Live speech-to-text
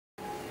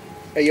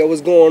Hey yo,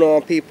 what's going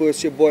on, people?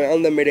 It's your boy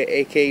Unlimited,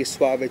 A.K.A.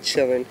 Suave,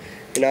 chilling.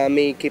 You know what I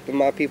mean? Keeping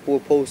my people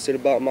posted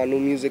about my new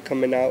music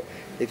coming out.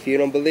 If you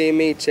don't believe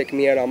me, check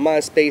me out on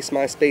MySpace,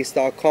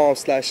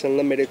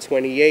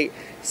 myspace.com/unlimited28.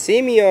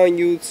 See me on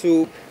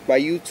YouTube. My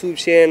YouTube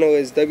channel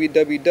is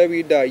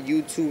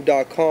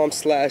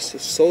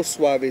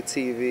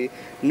www.youtube.com/SoSuaveTV.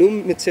 New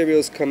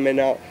materials coming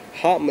out,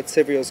 hot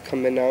materials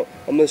coming out.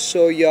 I'm going to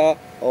show y'all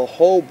a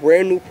whole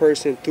brand new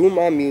person through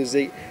my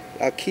music.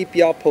 I'll keep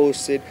y'all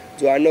posted.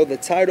 Do I know the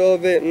title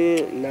of it?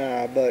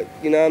 Nah, but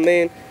you know what I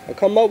mean? I'll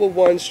come up with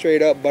one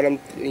straight up, but I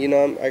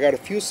got a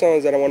few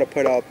songs that I want to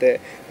put out there.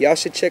 Y'all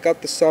should check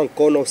out the song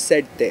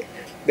Conocerte.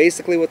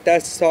 Basically what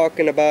that's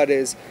talking about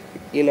is,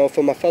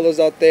 for my fellows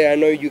out there, I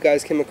know you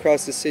guys came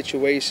across this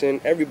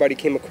situation. Everybody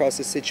came across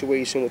this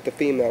situation with the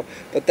female.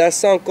 But that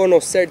song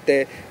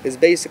Conocerte is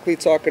basically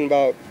talking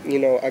about,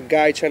 a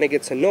guy trying to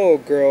get to know a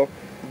girl,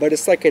 but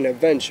it's like an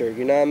adventure,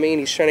 you know what I mean?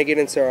 He's trying to get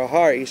into her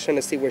heart. He's trying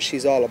to see what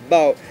she's all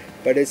about.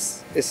 But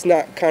it's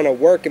not kind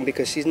of working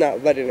because she's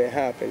not letting it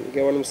happen. You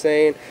get what I'm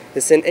saying?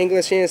 It's in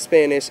English and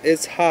Spanish.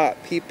 It's hot.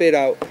 Peep it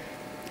out.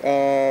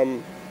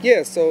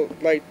 Yeah, so,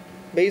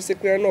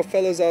 basically, I know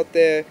fellas out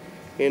there,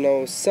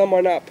 some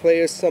are not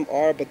players, some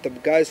are. But the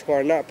guys who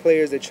are not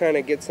players, they're trying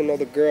to get to know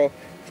the girl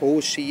for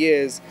who she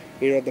is.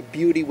 The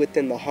beauty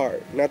within the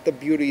heart. Not the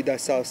beauty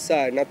that's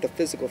outside, not the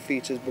physical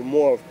features, but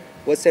more of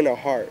what's in her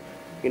heart.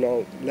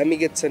 Let me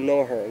get to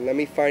know her. Let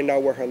me find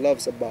out what her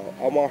love's about.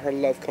 I want her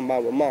love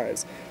combined with mine.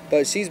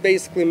 But she's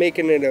basically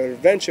making it an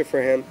adventure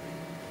for him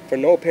for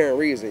no apparent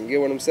reason. You get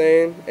what I'm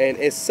saying? And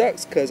it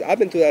sucks because I've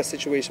been through that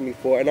situation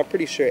before, and I'm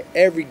pretty sure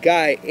every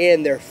guy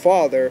and their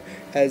father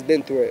has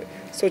been through it.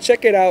 So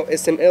check it out.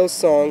 It's an ill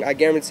song. I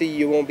guarantee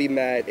you won't be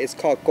mad. It's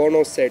called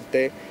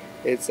Conocerte.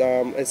 It's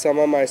on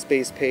my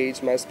MySpace page,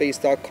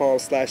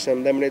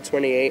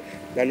 myspace.com/unlimited28.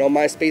 I know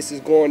MySpace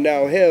is going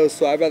downhill,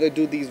 so I'd rather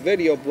do these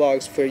video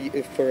blogs for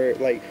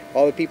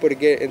all the people to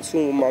get in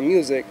tune with my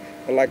music.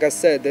 And like I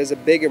said, there's a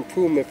big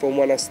improvement from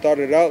when I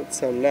started out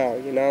till now.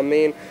 You know what I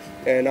mean?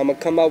 And I'm gonna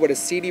come out with a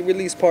CD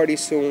release party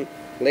soon,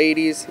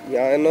 ladies.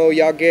 Y'all know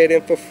y'all get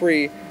in for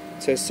free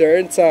to a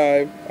certain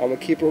time. I'm gonna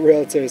keep it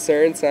real to a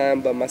certain time,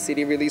 but my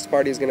CD release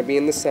party is gonna be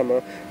in the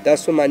summer.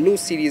 That's when my new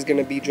CD is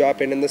gonna be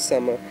dropping in the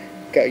summer.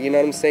 You know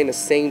what I'm saying? The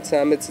same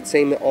time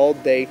entertainment all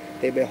day.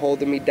 They've been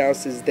holding me down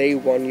since day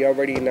one. You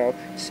already know.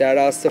 Shout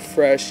outs to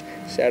Fresh.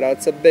 Shout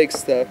out to Big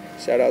Stuff.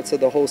 Shout out to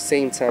the whole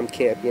Same Time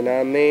camp. You know what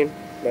I mean?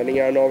 Letting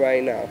y'all know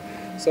right now.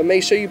 So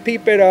make sure you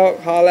peep it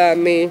out. Holla at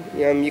me.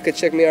 You can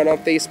check me out on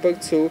Facebook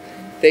too.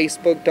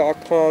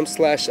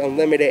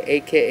 Facebook.com/unlimited,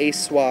 A.k.A.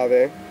 Suave.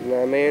 You know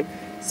what I mean?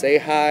 Say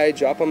hi.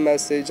 Drop a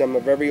message. I'm a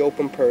very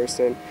open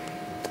person.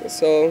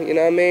 So, you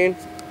know what I mean?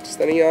 Just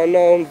letting y'all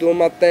know I'm doing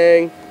my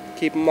thing.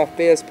 Keeping my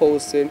fans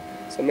posted.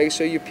 So make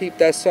sure you peep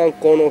that song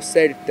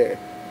Conocerte.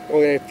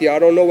 Or if y'all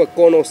don't know what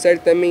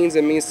Conocerte means,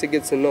 it means to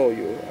get to know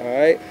you.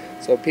 Alright?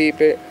 So peep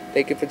it.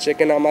 Thank you for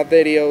checking out my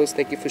videos.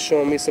 Thank you for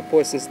showing me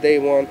support since day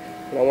one.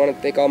 And I want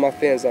to thank all my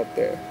fans out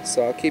there.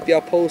 So I'll keep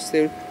y'all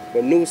posted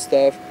with new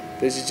stuff.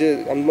 This is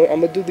just I'm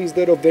gonna do these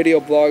little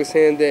video blogs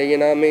here and there, you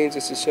know what I mean?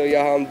 Just to show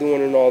y'all how I'm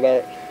doing and all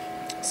that.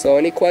 So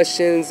any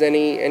questions,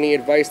 any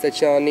advice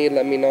that y'all need,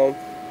 let me know.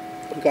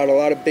 We got a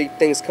lot of big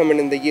things coming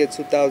in the year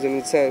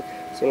 2010,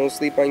 so don't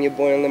sleep on your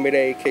boy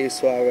Unlimited, A.K.A.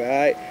 Suave,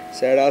 alright?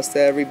 Shout outs to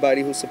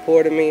everybody who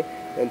supported me,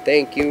 and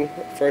thank you.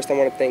 First, I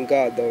want to thank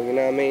God, though, you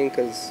know what I mean?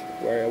 Because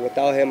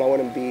without Him, I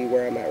wouldn't be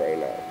where I'm at right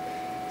now.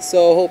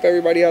 So, hope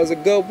everybody has a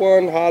good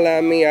one. Holla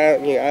at me,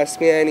 ask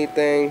me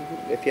anything.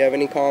 If you have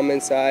any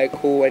comments, alright,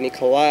 cool. Any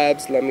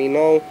collabs, let me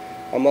know.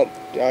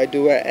 I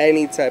do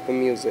any type of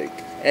music,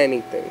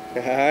 anything,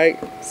 alright?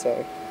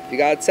 So, if you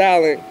got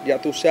talent, ya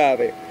tu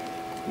sabes.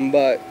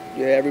 But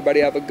yeah, everybody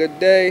have a good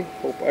day.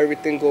 Hope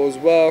everything goes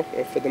well.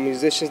 And for the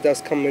musicians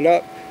that's coming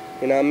up,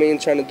 you know what I mean,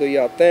 trying to do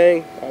y'all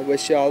thing, I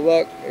wish y'all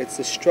luck. It's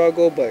a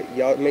struggle, but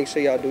y'all make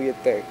sure y'all do your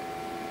thing.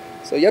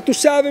 So ya tu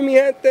sabes, mi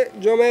gente.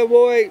 Yo me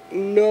voy.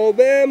 Nos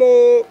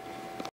vemos.